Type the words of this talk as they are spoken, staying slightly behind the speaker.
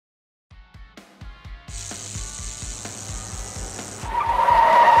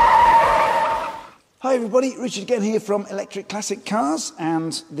Hi everybody, Richard again here from Electric Classic Cars,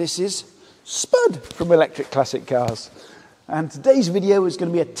 and this is Spud from Electric Classic Cars. And today's video is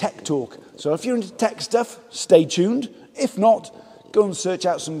going to be a tech talk. So if you're into tech stuff, stay tuned. If not, go and search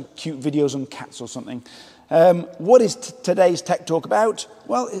out some cute videos on cats or something. What is today's tech talk about?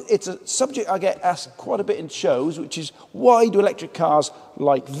 Well, it's a subject I get asked quite a bit in shows, which is why do electric cars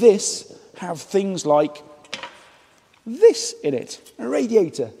like this have things like this in it, a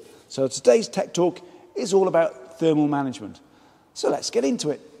radiator? So today's tech talk is all about thermal management. So let's get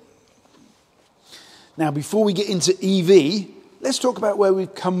into it. Now, before we get into EV, let's talk about where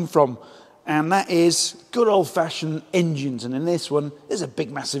we've come from. And that is good old-fashioned engines. And in this one, there's a big,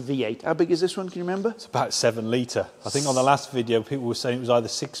 massive V8. How big is this one? Can you remember? It's about 7 litre. I think on the last video, people were saying it was either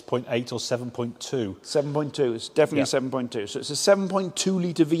 6.8 or 7.2. 7.2. It's definitely a 7.2. So it's a 7.2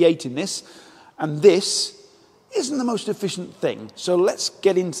 litre V8 in this. And this isn't the most efficient thing. So let's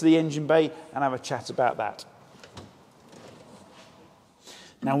get into the engine bay and have a chat about that.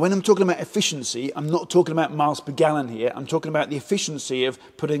 Now, when I'm talking about efficiency, I'm not talking about miles per gallon here. I'm talking about the efficiency of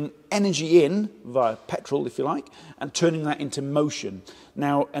putting energy in via petrol, if you like, and turning that into motion.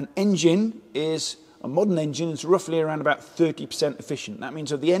 Now, an engine is, a modern engine is roughly around about 30% efficient. That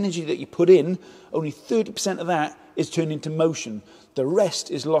means of the energy that you put in, only 30% of that is turned into motion. The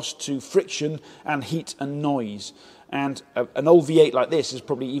rest is lost to friction and heat and noise. And an old V8 like this is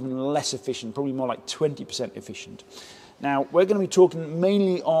probably even less efficient, probably more like 20% efficient. Now, we're going to be talking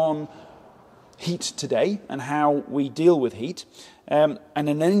mainly on heat today and how we deal with heat. And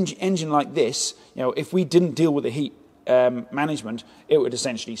an engine like this, you know, if we didn't deal with the heat management, it would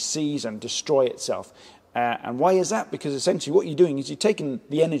essentially seize and destroy itself. And why is that? Because essentially what you're doing is you're taking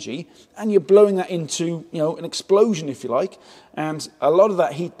the energy and you're blowing that into, you know, an explosion, if you like. And a lot of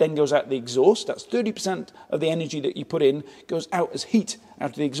that heat then goes out the exhaust. That's 30% of the energy that you put in goes out as heat out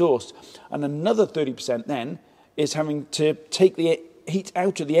of the exhaust. And another 30% then is having to take the heat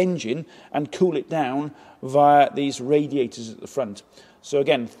out of the engine and cool it down via these radiators at the front. So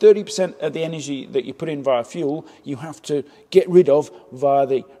again, 30% of the energy that you put in via fuel, you have to get rid of via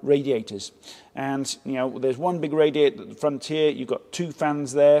the radiators. And, you know, there's one big radiator at the front here, you've got 2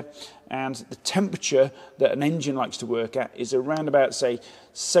 fans there, and the temperature that an engine likes to work at is around about, say,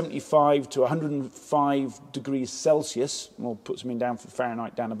 75 to 105 degrees Celsius. We'll put something down for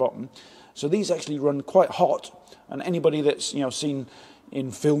Fahrenheit down the bottom. So these actually run quite hot, and anybody that's, you know, seen in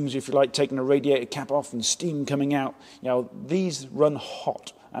films, if you like, taking a radiator cap off and steam coming out, you know, these run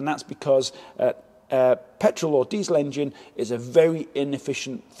hot, and that's because petrol or diesel engine is a very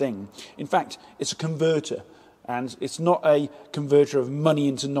inefficient thing. In fact, it's a converter, and it's not a converter of money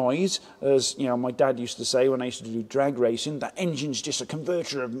into noise, as, you know, my dad used to say when I used to do drag racing, that engine's just a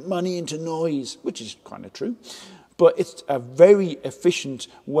converter of money into noise, which is kind of true. But it's a very efficient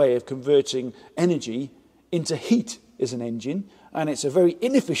way of converting energy into heat as an engine, and it's a very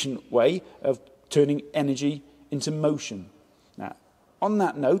inefficient way of turning energy into motion. Now, on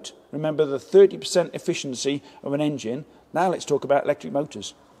that note, remember the 30% efficiency of an engine. Now let's talk about electric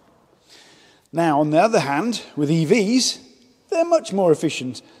motors. Now, on the other hand, with EVs, they're much more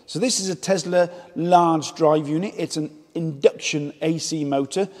efficient. So this is a Tesla large drive unit. It's an induction AC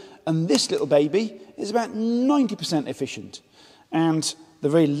motor, and this little baby is about 90% efficient. And the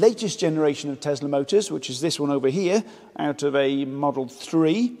very latest generation of Tesla motors, which is this one over here, out of a Model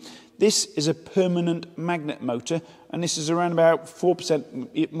 3, this is a permanent magnet motor, and this is around about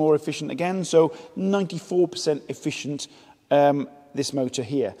 4% more efficient again, so 94% efficient, this motor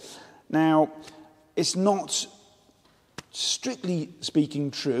here. Now, it's not strictly speaking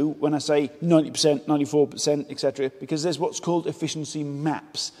true when I say 90%, 94%, etc., because there's what's called efficiency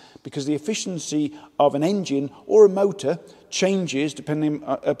maps, because the efficiency of an engine or a motor changes depending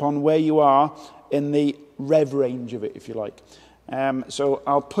upon where you are in the rev range of it, if you like. So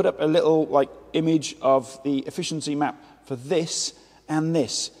I'll put up a little image of the efficiency map for this and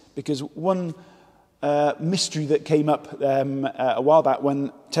this, because one mystery that came up a while back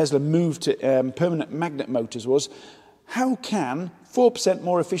when Tesla moved to permanent magnet motors was, how can 4%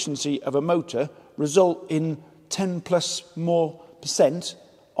 more efficiency of a motor result in 10 plus more %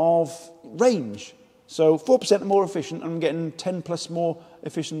 of range? So 4% more efficient, and I'm getting 10 plus more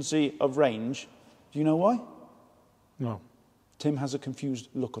efficiency of range. Do you know why? No. Tim has a confused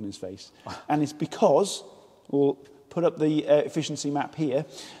look on his face. And it's because, we'll put up the efficiency map here,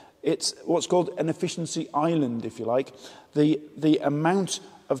 it's what's called an efficiency island, if you like. The amount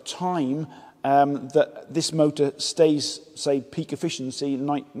of time that this motor stays, say, peak efficiency,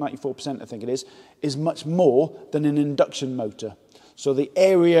 94% I think it is much more than an induction motor. So the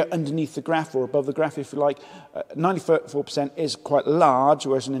area underneath the graph, or above the graph if you like, 94% is quite large,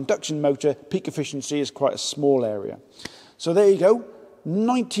 whereas an induction motor, peak efficiency is quite a small area. So there you go,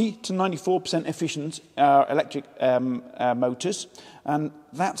 90 to 94% efficient electric motors, and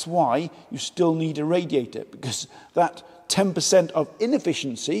that's why you still need a radiator, because that 10% of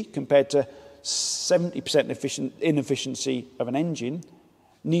inefficiency compared to 70% inefficiency of an engine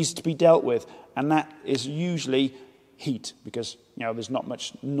needs to be dealt with, and that is usually heat, because there's not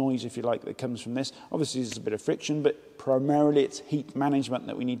much noise, if you like, that comes from this. Obviously there's a bit of friction, but primarily it's heat management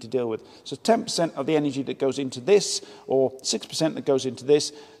that we need to deal with. So 10% of the energy that goes into this, or 6% that goes into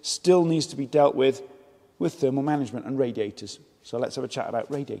this, still needs to be dealt with thermal management and radiators. So let's have a chat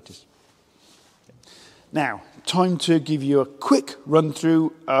about radiators. Now, time to give you a quick run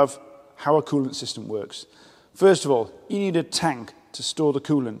through of how a coolant system works. First of all, you need a tank to store the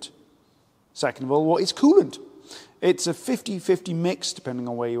coolant. Second of all, what is coolant? It's a 50-50 mix, depending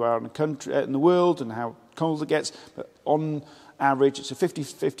on where you are in the country, in the world, and how cold it gets. But on average, it's a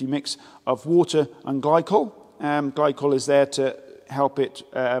 50-50 mix of water and glycol. Glycol is there to help it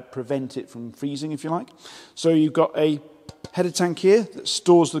prevent it from freezing, if you like. So you've got a header tank here that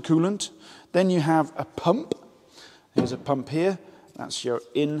stores the coolant. Then you have a pump. Here's a pump here. That's your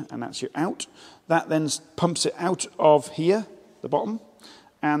in and that's your out. That then pumps it out of here, the bottom,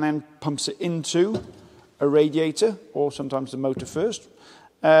 and then pumps it into a radiator, or sometimes the motor first.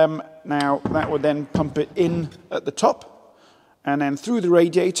 Now that would then pump it in at the top and then through the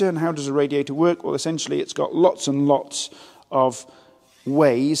radiator. And how does a radiator work? Well, essentially it's got lots and lots of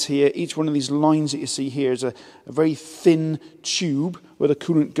ways here. Each one of these lines that you see here is a very thin tube where the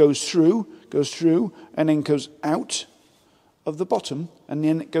coolant goes through, and then goes out of the bottom, and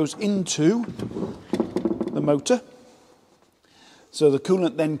then it goes into the motor. So the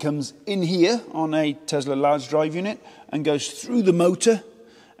coolant then comes in here on a Tesla large drive unit and goes through the motor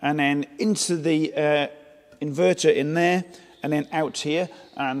and then into the inverter in there and then out here.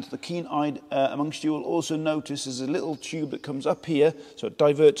 And the keen-eyed amongst you will also notice there's a little tube that comes up here, so it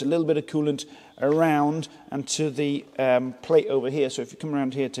diverts a little bit of coolant around and to the plate over here. So if you come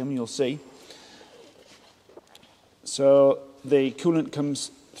around here, Tim, you'll see. So the coolant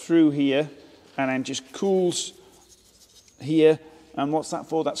comes through here and then just cools here. And what's that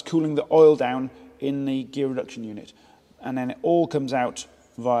for? That's cooling the oil down in the gear reduction unit. And then it all comes out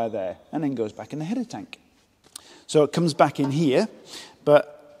via there and then goes back in the header tank. So it comes back in here,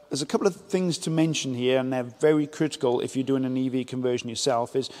 but there's a couple of things to mention here, and they're very critical if you're doing an EV conversion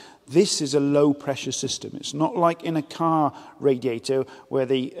yourself, is this is a low pressure system. It's not like in a car radiator where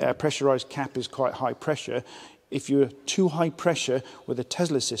the pressurized cap is quite high pressure. If you're too high pressure with a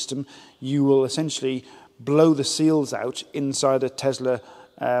Tesla system, you will essentially blow the seals out inside a Tesla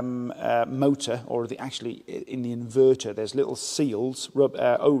motor, or actually in the inverter there's little seals,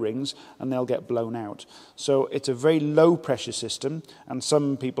 O-rings, and they'll get blown out. So it's a very low pressure system, and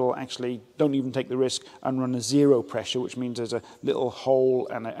some people actually don't even take the risk and run a zero pressure, which means there's a little hole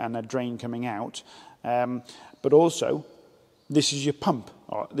and a drain coming out. But also, this is your pump.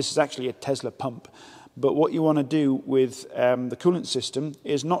 This is actually a Tesla pump. But what you want to do with the coolant system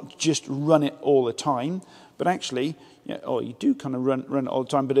is not just run it all the time, but actually, you do kind of run it all the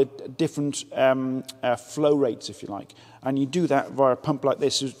time, but at different flow rates, if you like. And you do that via a pump like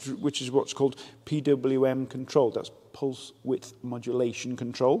this, which is what's called PWM control. That's pulse width modulation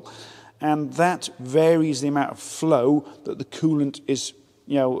control. And that varies the amount of flow that the coolant is,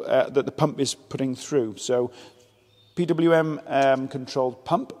 that the pump is putting through. So PWM controlled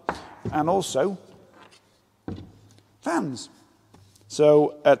pump, and also fans.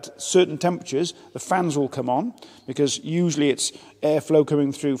 So at certain temperatures, the fans will come on, because usually it's airflow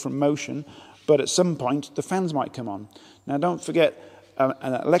coming through from motion, but at some point the fans might come on. Now don't forget, an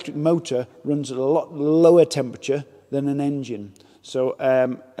electric motor runs at a lot lower temperature than an engine. So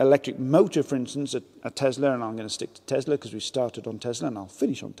electric motor, for instance, a Tesla, and I'm going to stick to Tesla because we started on Tesla and I'll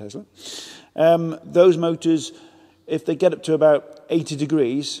finish on Tesla. Those motors, if they get up to about 80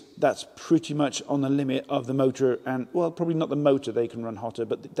 degrees, that's pretty much on the limit of the motor, and, well, probably not the motor, they can run hotter,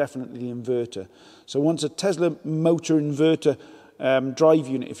 but definitely the inverter. So once a Tesla motor inverter drive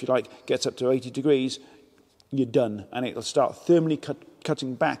unit, if you like, gets up to 80 degrees, you're done, and it'll start thermally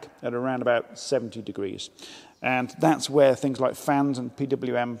cutting back at around about 70 degrees. And that's where things like fans and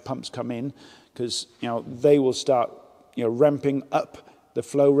PWM pumps come in, because they will start ramping up the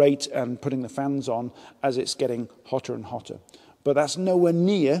flow rate and putting the fans on as it's getting hotter and hotter. But that's nowhere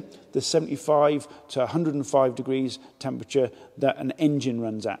near the 75 to 105 degrees temperature that an engine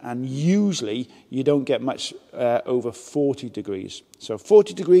runs at. And usually you don't get much over 40 degrees. So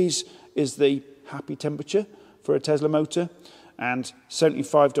 40 degrees is the happy temperature for a Tesla motor. and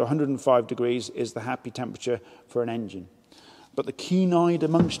 75 to 105 degrees is the happy temperature for an engine. But the keen-eyed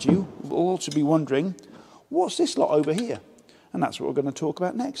amongst you will also be wondering, what's this lot over here? And that's what we're going to talk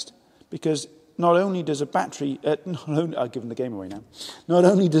about next. Because not only does a battery, I've given the game away now, not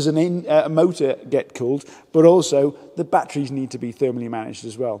only does a motor get cooled, but also the batteries need to be thermally managed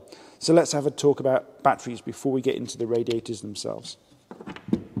as well. So let's have a talk about batteries before we get into the radiators themselves.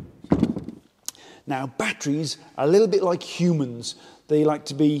 Now, batteries are a little bit like humans. They like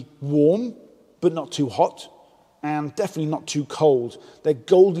to be warm, but not too hot, and definitely not too cold. Their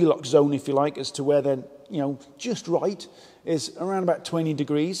Goldilocks zone, if you like, as to where they're, just right, is around about 20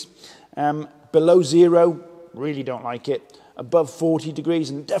 degrees. Below 0, really don't like it. Above 40 degrees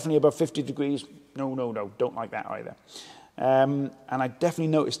and definitely above 50 degrees, no, don't like that either. And I definitely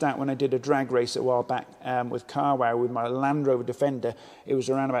noticed that when I did a drag race a while back with CarWow with my Land Rover Defender. It was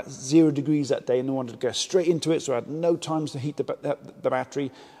around about 0 degrees that day, and I wanted to go straight into it, so I had no time to heat the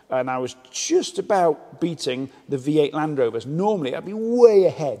battery, and I was just about beating the V8 Land Rovers. Normally, I'd be way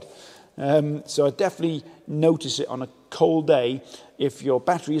ahead. So I definitely notice it on a cold day, if your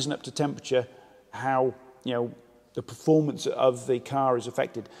battery isn't up to temperature, how, the performance of the car is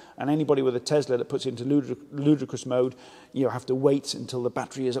affected. And anybody with a Tesla that puts it into ludicrous mode, have to wait until the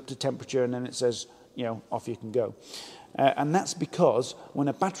battery is up to temperature, and then it says, off you can go. And that's because when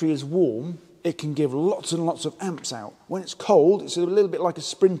a battery is warm, it can give lots and lots of amps out. When it's cold, it's a little bit like a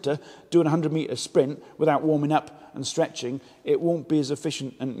sprinter doing a 100-meter sprint without warming up and stretching. It won't be as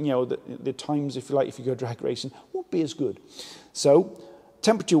efficient, and the times, if you like, if you go drag racing, won't be as good. So,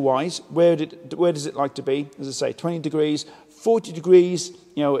 temperature-wise, where does it like to be? As I say, 20 degrees, 40 degrees.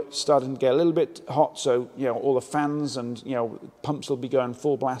 It's starting to get a little bit hot, so all the fans and pumps will be going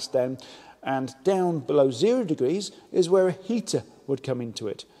full blast then. And down below 0 degrees is where a heater would come into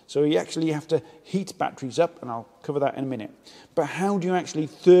it. So you actually have to heat batteries up, and I'll cover that in a minute. But how do you actually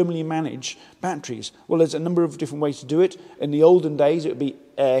thermally manage batteries? Well, there's a number of different ways to do it. In the olden days, it would be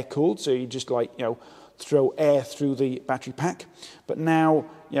air-cooled, so you just throw air through the battery pack. But now,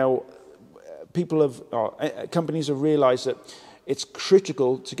 companies have realized that it's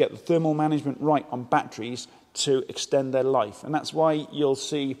critical to get the thermal management right on batteries to extend their life. And that's why you'll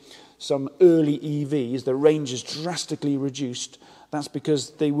see some early EVs, the range is drastically reduced. That's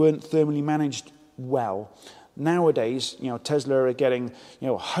because they weren't thermally managed well. Nowadays, Tesla are getting,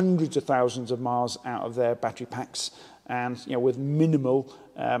 hundreds of thousands of miles out of their battery packs, and with minimal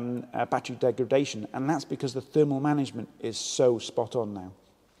battery degradation. And that's because the thermal management is so spot on now.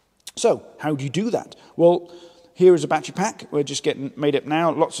 So, how do you do that? Well, here is a battery pack. We're just getting made up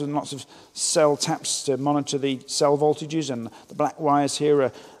now. Lots and lots of cell taps to monitor the cell voltages, and the black wires here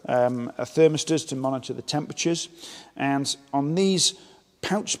are thermistors to monitor the temperatures. And on these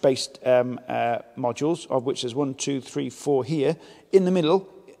pouch-based modules, of which there's 1, 2, 3, 4 here, in the middle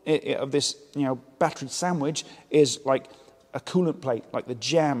of this battery sandwich is like a coolant plate, like the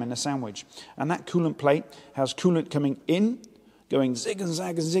jam in a sandwich. And that coolant plate has coolant coming in, going zig and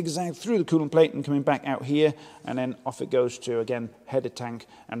zag through the coolant plate and coming back out here, and then off it goes to, again, header tank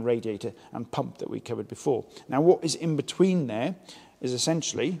and radiator and pump that we covered before. Now, what is in between there is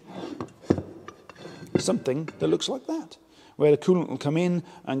essentially something that looks like that, where the coolant will come in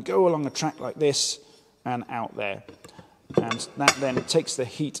and go along a track like this and out there. And that then takes the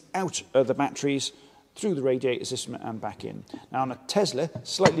heat out of the batteries through the radiator system and back in. Now on a Tesla,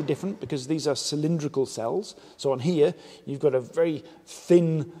 slightly different because these are cylindrical cells. So on here, you've got a very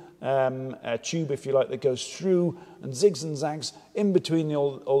thin tube, if you like, that goes through and zigs and zags in between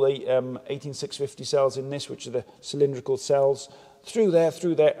all the 18650 cells in this, which are the cylindrical cells, through there,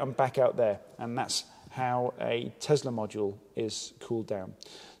 and back out there. And that's how a Tesla module is cooled down.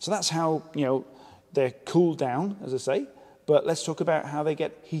 So that's how, they're cooled down, as I say, but let's talk about how they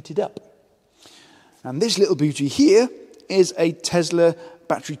get heated up. And this little beauty here is a Tesla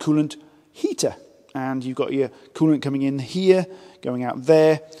battery coolant heater. And you've got your coolant coming in here, going out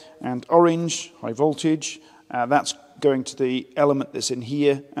there, and orange, high voltage. That's going to the element that's in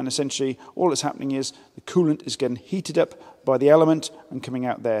here. And essentially, all that's happening is the coolant is getting heated up by the element and coming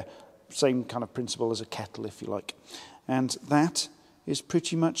out there. Same kind of principle as a kettle, if you like. And that is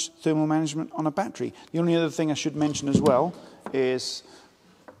pretty much thermal management on a battery. The only other thing I should mention as well is,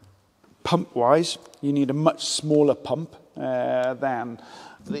 pump-wise, you need a much smaller pump than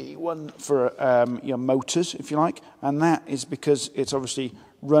the one for your motors, if you like, and that is because it's obviously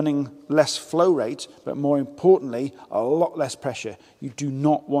running less flow rate, but more importantly, a lot less pressure. You do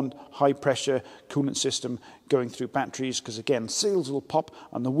not want high pressure coolant system going through batteries because again, seals will pop,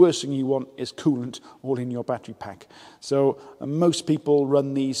 and the worst thing you want is coolant all in your battery pack. So most people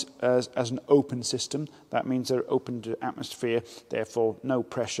run these as an open system. That means they're open to atmosphere, therefore no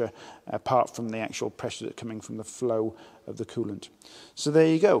pressure apart from the actual pressure that's coming from the flow of the coolant. So there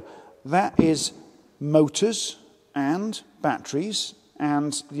you go. That is motors and batteries.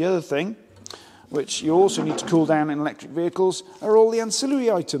 And the other thing, which you also need to cool down in electric vehicles, are all the ancillary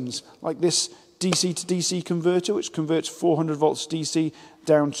items, like this DC to DC converter, which converts 400 volts DC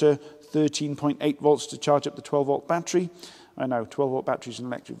down to 13.8 volts to charge up the 12-volt battery. I know, 12-volt batteries in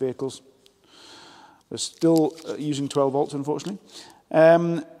electric vehicles. They're still using 12 volts, unfortunately.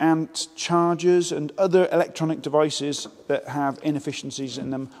 And chargers and other electronic devices that have inefficiencies in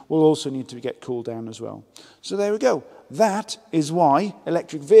them will also need to get cooled down as well. So there we go. That is why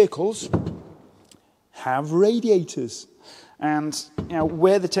electric vehicles have radiators. And you know,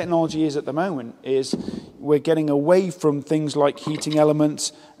 where the technology is at the moment is we're getting away from things like heating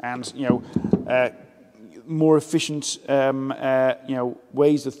elements and more efficient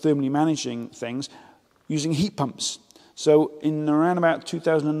ways of thermally managing things using heat pumps. So in around about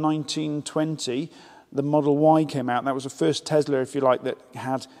 2019-20, the Model Y came out. That was the first Tesla, if you like, that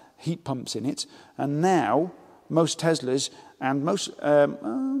had heat pumps in it. And now most Teslas and most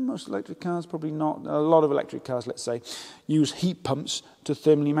electric cars, probably not, a lot of electric cars, let's say, use heat pumps to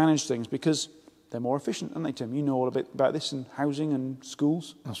thermally manage things because they're more efficient, aren't they, Tim? You know all a bit about this in housing and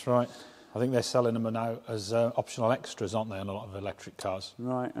schools. That's right. I think they're selling them now as optional extras, aren't they, on a lot of electric cars?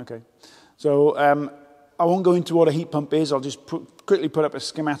 Right, okay. So I won't go into what a heat pump is. I'll just quickly put up a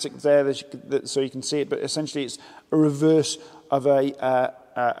schematic there so you can see it. But essentially, it's a reverse of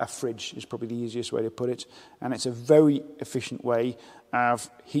a fridge is probably the easiest way to put it. And it's a very efficient way of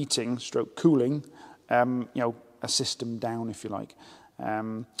heating stroke cooling, a system down, if you like.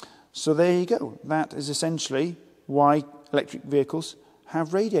 So there you go. That is essentially why electric vehicles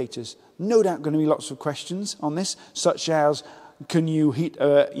have radiators. No doubt going to be lots of questions on this, such as, can you heat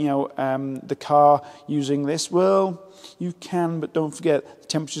the car using this? Well, you can, but don't forget, the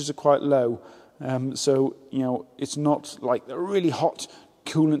temperatures are quite low. So, it's not like a really hot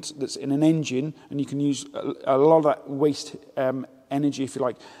coolant that's in an engine, and you can use a lot of that waste energy, if you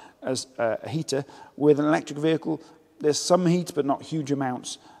like, as a heater. With an electric vehicle, there's some heat, but not huge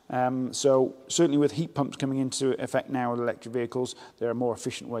amounts. So certainly with heat pumps coming into effect now with electric vehicles, there are more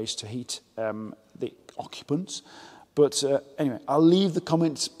efficient ways to heat the occupants. But anyway, I'll leave the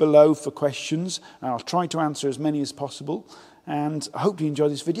comments below for questions, and I'll try to answer as many as possible. And I hope you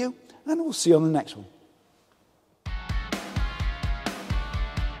enjoyed this video, and we'll see you on the next one.